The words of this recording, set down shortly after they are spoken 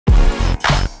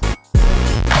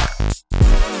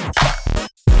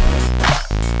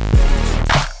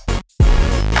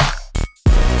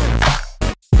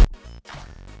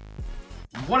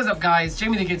What is up, guys?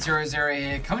 Jamie the Kid 00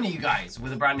 here, coming to you guys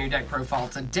with a brand new deck profile.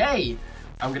 Today,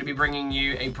 I'm going to be bringing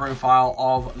you a profile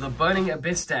of the Burning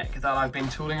Abyss deck that I've been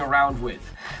tooling around with.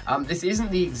 This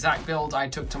isn't the exact build I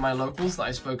took to my locals that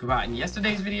I spoke about in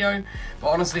yesterday's video, but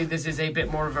honestly, this is a bit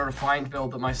more of a refined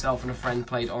build that myself and a friend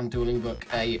played on Dueling Book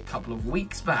a couple of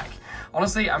weeks back.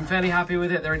 Honestly, I'm fairly happy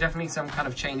with it. There are definitely some kind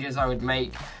of changes I would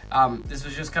make. This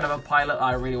was just kind of a pilot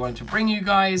I really wanted to bring you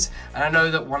guys, and I know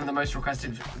that one of the most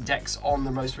requested decks on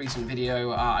the most recent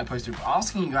video I posted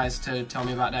asking you guys to tell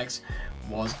me about decks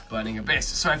was Burning Abyss.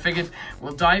 So I figured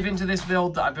we'll dive into this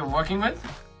build that I've been working with,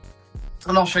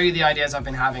 and I'll show you the ideas I've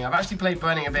been having. I've actually played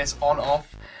Burning Abyss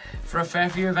on-off for a fair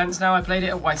few events now. I played it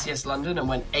at YCS London and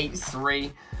went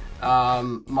 8-3.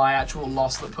 My actual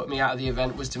loss that put me out of the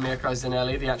event was to Mirko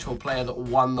Zanelli, the actual player that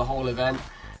won the whole event.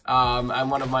 And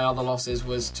one of my other losses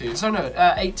was to,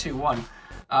 8-2-1.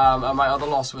 And my other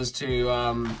loss was to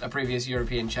a previous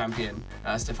European champion,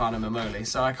 Stefano Momoli.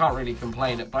 So I can't really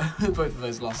complain at both of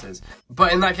those losses.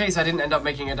 But in that case, I didn't end up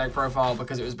making a deck profile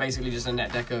because it was basically just a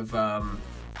net deck of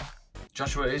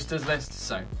Joshua Ooster's list.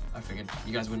 So I figured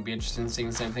you guys wouldn't be interested in seeing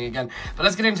the same thing again. But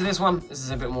let's get into this one. This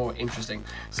is a bit more interesting.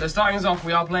 So starting us off,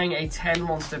 we are playing a 10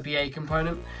 monster BA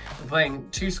component. We're playing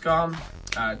 2 Skarm,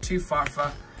 2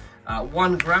 Farfa,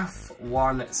 1 Graf,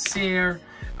 1 Seer,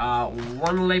 1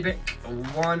 Lebic,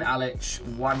 1 Alich,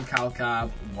 1 Calcab,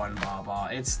 1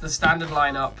 Barbar. It's the standard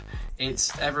lineup.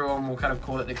 Everyone will kind of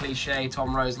call it the cliche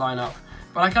Tom Rose lineup,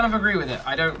 but I kind of agree with it.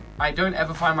 I don't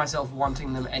ever find myself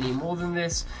wanting them any more than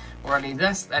this, or any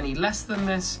less than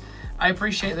this. I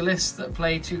appreciate the lists that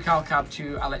play 2 Calcab,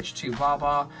 2 Alich, 2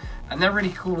 Barbar, and they're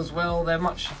really cool as well. Their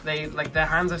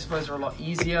hands, I suppose, are a lot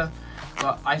easier,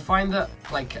 but I find that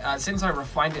since I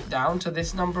refined it down to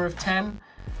this number of 10,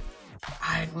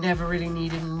 I've never really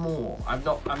needed more. I've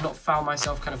not found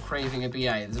myself kind of craving a BA.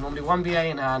 There's normally 1 BA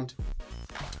in hand,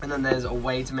 and then there's a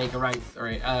way to make a rank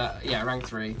 3, rank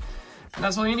 3, and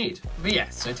that's all you need. But yeah,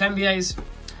 so 10 BAs.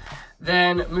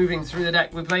 Then moving through the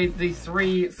deck, we played the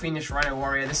 3 Fiendish Rhino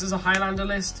Warrior. This is a Highlander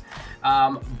list,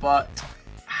 but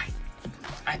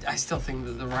I still think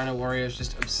that the Rhino Warrior is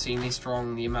just obscenely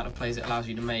strong. The amount of plays it allows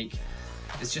you to make.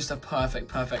 It's just a perfect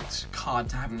card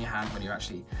to have in your hand when you're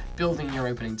actually building your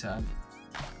opening turn.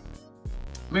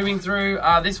 Moving through,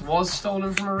 this was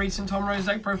stolen from a recent Tom Rose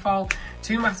deck profile.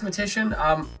 2 Mathematician.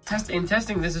 In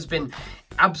testing, this has been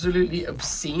absolutely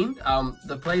obscene.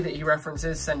 The play that he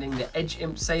references, sending the Edge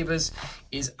Imp Sabers,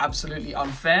 is absolutely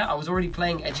unfair. I was already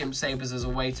playing Edge Imp Sabers as a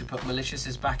way to put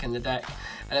Maliciouses back in the deck,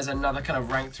 and as another kind of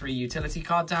rank 3 utility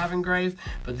card to have engraved,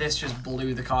 but this just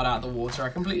blew the card out of the water. I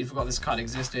completely forgot this card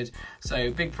existed, so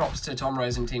big props to Tom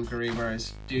Rose and Team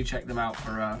Caribos. Do check them out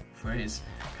for his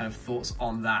kind of thoughts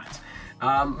on that.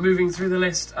 Moving through the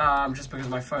list, just because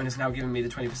my phone has now given me the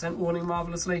 20% warning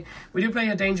marvelously, we do play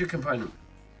a danger component.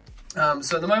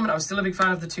 So at the moment, I'm still a big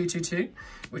fan of the 2-2-2,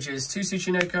 which is 2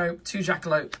 Tsuchinoko, 2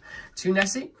 Jackalope, 2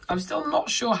 Nessie. I'm still not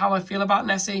sure how I feel about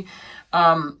Nessie.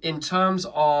 In terms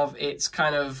of its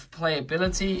kind of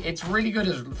playability, it's really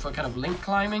good for kind of link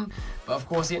climbing, but of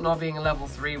course it not being a level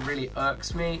 3 really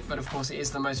irks me. But of course it is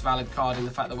the most valid card in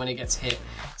the fact that when it gets hit,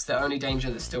 it's the only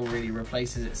danger that still really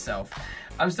replaces itself.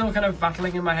 I'm still kind of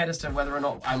battling in my head as to whether or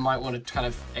not I might want to kind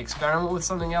of experiment with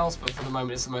something else, but for the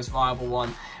moment it's the most viable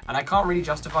one. And I can't really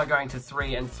justify going to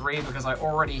 3 and 3 because I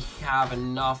already have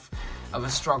enough of a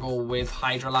struggle with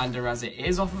Hydralander as it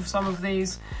is off of some of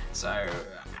these. So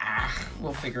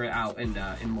we'll figure it out in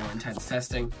more intense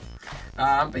testing.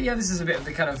 But yeah, this is a bit of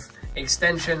the kind of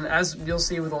extension. As you'll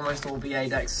see with almost all BA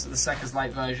decks, the Sekka's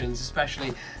Light versions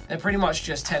especially, they're pretty much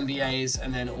just 10 BAs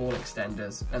and then all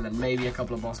extenders, and then maybe a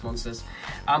couple of boss monsters.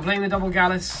 I'm playing the double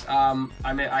Gallus.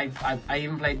 I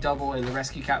even played double in the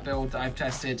Rescue Cat build that I've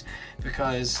tested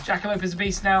because Jackalope is a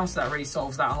beast now, so that really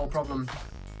solves that whole problem.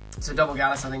 So double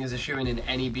Gallus I think is a shoo-in in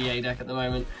any BA deck at the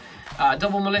moment.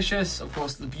 Double Malicious, of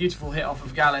course, the beautiful hit off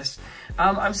of Gallus.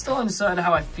 I'm still uncertain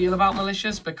how I feel about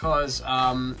Malicious because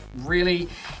really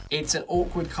it's an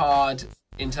awkward card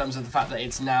in terms of the fact that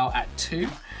it's now at 2.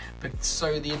 But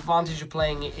so the advantage of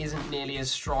playing it isn't nearly as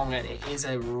strong, and it is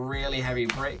a really heavy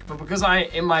brick. But because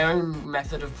in my own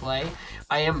method of play,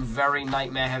 I am very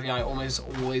Nightmare heavy. I almost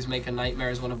always make a Nightmare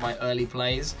as one of my early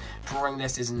plays. Drawing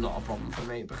this is not a problem for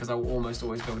me because I will almost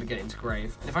always be able to get into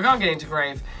Grave. And if I can't get into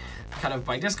Grave, kind of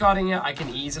by discarding it, I can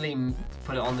easily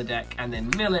put it on the deck and then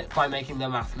mill it by making the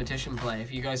Mathematician play.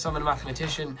 If you go summon a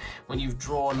Mathematician when you've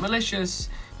drawn Malicious,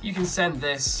 you can send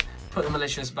this, put the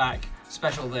Malicious back,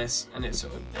 special this, and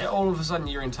all of a sudden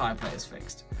your entire play is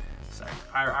fixed. So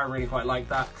I really quite like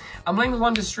that. I'm playing the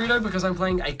one Destrudo because I'm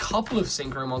playing a couple of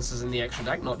Synchro monsters in the extra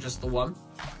deck, not just the one.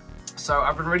 So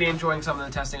I've been really enjoying some of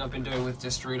the testing I've been doing with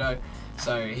Destrudo.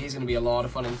 So he's going to be a lot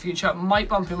of fun in the future. Might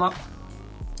bump him up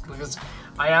because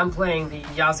I am playing the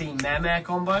Yazi Mare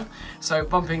combo. So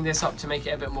bumping this up to make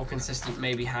it a bit more consistent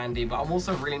may be handy. But I'm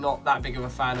also really not that big of a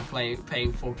fan of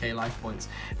paying 4k life points.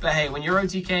 But hey, when you're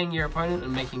OTKing your opponent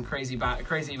and making crazy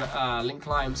link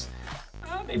climbs,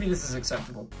 maybe this is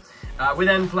acceptable. We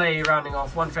then play, rounding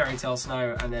off, 1 Fairy Tale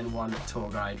Snow and then 1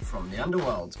 Tour Guide from the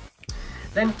Underworld.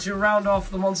 Then to round off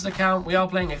the monster count, we are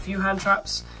playing a few hand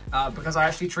traps because I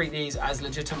actually treat these as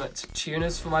legitimate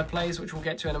tuners for my plays, which we'll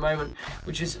get to in a moment,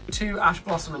 which is 2 Ash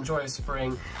Blossom and Joyous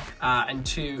Spring and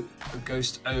 2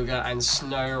 Ghost Ogre and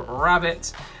Snow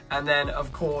Rabbit. And then,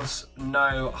 of course,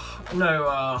 no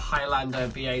Highlander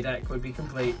BA deck would be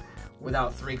complete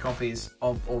without 3 copies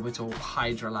of Orbital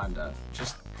Hydralander.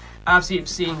 Just absolutely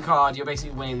obscene card. You're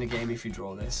basically winning the game if you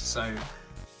draw this. So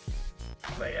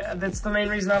but yeah, that's the main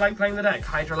reason I like playing the deck.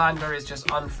 Hydralander is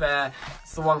just unfair.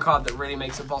 It's the one card that really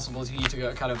makes it possible for you to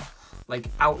go kind of like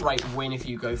outright win if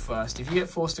you go first. If you get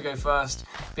forced to go first,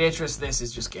 Beatrice, this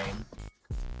is just game.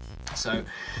 So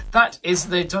that is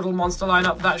the total monster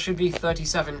lineup. That should be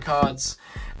 37 cards.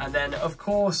 And then, of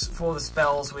course, for the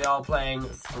spells, we are playing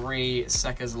 3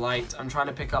 Sekka's Light. I'm trying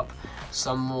to pick up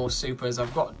some more supers.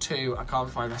 I've got 2. I can't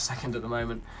find a second at the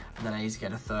moment. And then I need to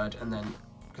get a third. And then,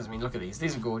 because, I mean, look at these.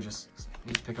 These are gorgeous.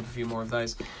 Need to pick up a few more of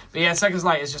those. But yeah, Sekka's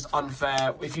Light is just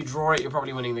unfair. If you draw it, you're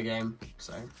probably winning the game.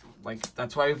 So, like,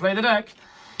 that's why we play the deck.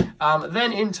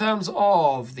 Then, in terms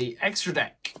of the extra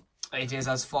deck, it is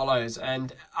as follows.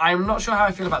 And I'm not sure how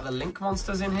I feel about the Link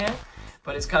monsters in here,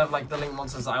 but it's kind of like the Link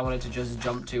monsters that I wanted to just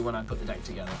jump to when I put the deck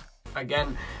together.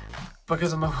 Again,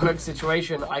 because of my work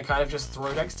situation, I kind of just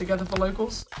throw decks together for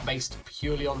locals, based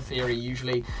purely on theory,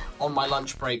 usually on my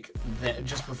lunch break,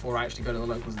 just before I actually go to the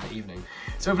locals in the evening.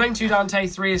 So we're playing 2 Dante,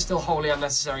 3 is still wholly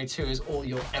unnecessary, 2 is all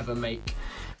you'll ever make.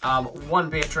 1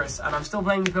 Beatrice, and I'm still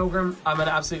playing the Pilgrim. I'm an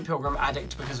absolute Pilgrim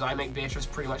addict because I make Beatrice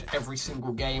pretty much every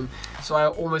single game. So I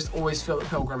almost always feel that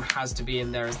Pilgrim has to be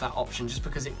in there as that option, just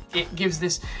because it gives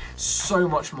this so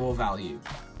much more value.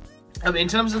 In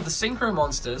terms of the Synchro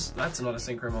monsters, that's not a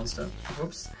Synchro monster.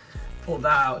 Whoops, pulled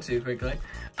that out too quickly.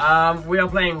 We are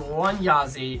playing 1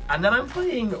 Yazi, and then I'm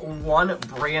playing 1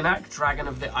 Brionac, Dragon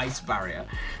of the Ice Barrier.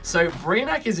 So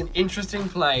Brionac is an interesting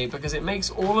play because it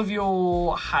makes all of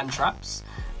your hand traps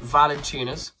valid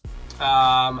tuners,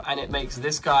 and it makes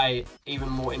this guy even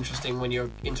more interesting when you're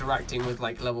interacting with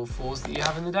like level 4s that you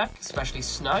have in the deck, especially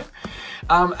Snow.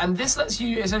 And this lets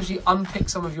you essentially unpick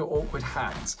some of your awkward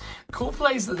hands. Cool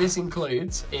plays that this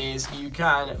includes is you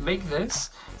can make this,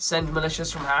 send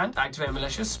Malicious from hand, activate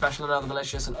Malicious, special another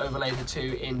Malicious, and overlay the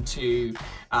 2 into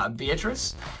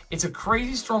Beatrice. It's a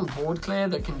crazy strong board clear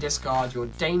that can discard your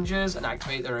dangers and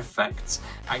activate their effects,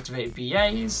 activate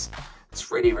BAs. It's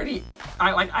really,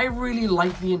 I really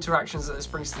like the interactions that this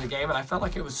brings to the game, and I felt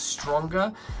like it was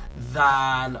stronger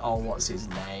than, oh, what's his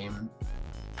name?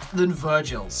 Than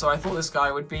Virgil. So I thought this guy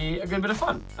would be a good bit of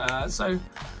fun. So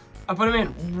I put him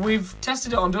in. We've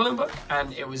tested it on Dueling Book,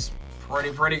 and it was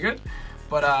pretty good.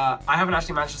 But I haven't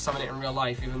actually managed to summon it in real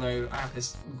life, even though I have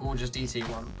this gorgeous DT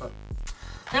one. But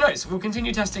who knows? We'll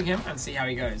continue testing him and see how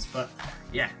he goes. But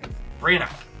yeah,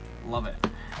 Brionac. Love it.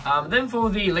 Then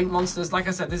for the Link monsters, like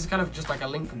I said, this is kind of just like a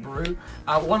Link brew.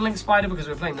 1 Link Spider because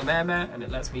we're playing the Mare, and it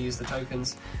lets me use the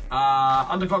tokens.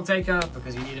 Underclock Taker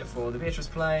because you need it for the Beatrice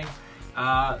play.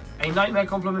 A Nightmare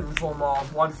Complement in the form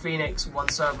of 1 Phoenix, 1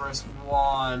 Cerberus,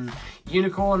 1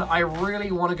 Unicorn. I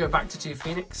really want to go back to 2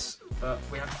 Phoenix, but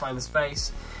we have to find the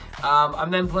space.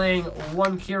 I'm then playing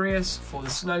 1 Curious for the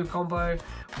Snow combo,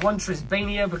 1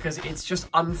 Trisbania because it's just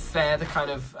unfair the kind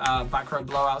of back row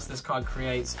blowouts this card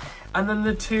creates, and then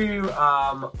the 2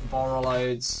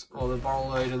 Borreloads, or the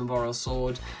Borreload and the Borrel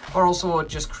Sword. Borrel Sword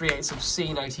just creates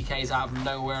obscene OTKs out of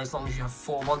nowhere as long as you have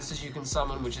 4 monsters you can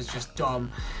summon, which is just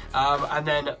dumb. And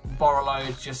then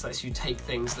Borreload just lets you take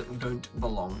things that don't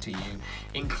belong to you,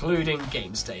 including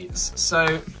game states.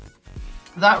 So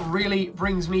that really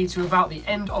brings me to about the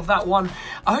end of that one.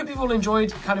 I hope you've all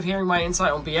enjoyed kind of hearing my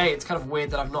insight on BA. It's kind of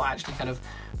weird that I've not actually kind of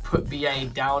put BA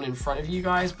down in front of you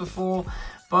guys before,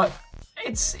 but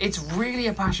it's really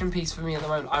a passion piece for me at the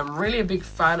moment. I'm really a big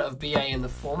fan of BA in the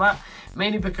format,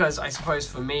 mainly because I suppose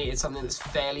for me it's something that's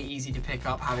fairly easy to pick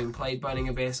up, having played Burning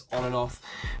Abyss on and off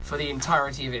for the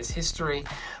entirety of its history.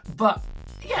 But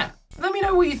yeah, let me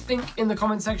know what you think in the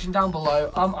comment section down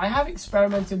below. I have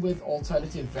experimented with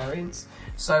alternative variants.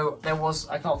 So there was,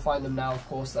 I can't find them now, of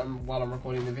course, while I'm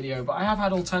recording the video, but I have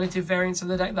had alternative variants of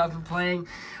the deck that I've been playing.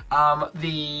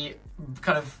 The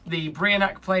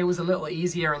Brionac play was a little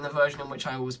easier in the version in which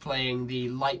I was playing the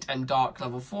light and dark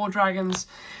level 4 dragons.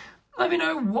 Let me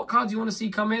know what cards you want to see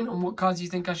come in and what cards you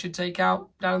think I should take out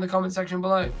down in the comment section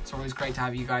below. It's always great to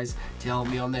have you guys to help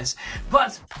me on this.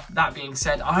 But that being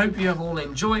said, I hope you have all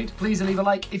enjoyed. Please leave a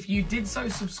like if you did so.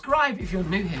 Subscribe if you're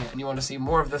new here and you want to see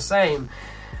more of the same.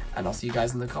 And I'll see you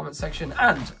guys in the comment section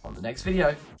and on the next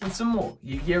video with some more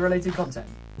Yu-Gi-Oh related content.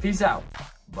 Peace out.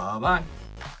 Bye bye.